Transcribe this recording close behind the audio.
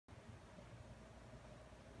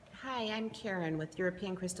Hi, I'm Karen with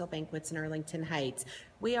European Crystal Banquets in Arlington Heights.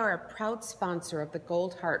 We are a proud sponsor of the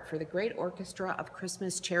Gold Heart for the Great Orchestra of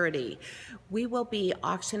Christmas Charity. We will be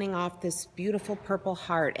auctioning off this beautiful Purple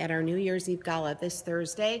Heart at our New Year's Eve Gala this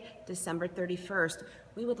Thursday, December 31st.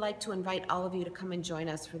 We would like to invite all of you to come and join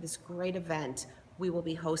us for this great event we will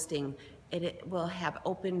be hosting. It will have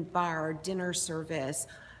open bar, dinner service,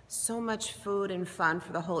 so much food and fun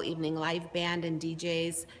for the whole evening, live band and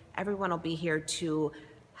DJs. Everyone will be here to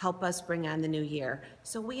help us bring on the new year.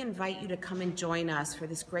 So we invite you to come and join us for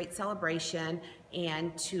this great celebration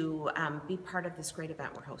and to be part of this great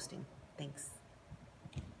event we're hosting. Thanks.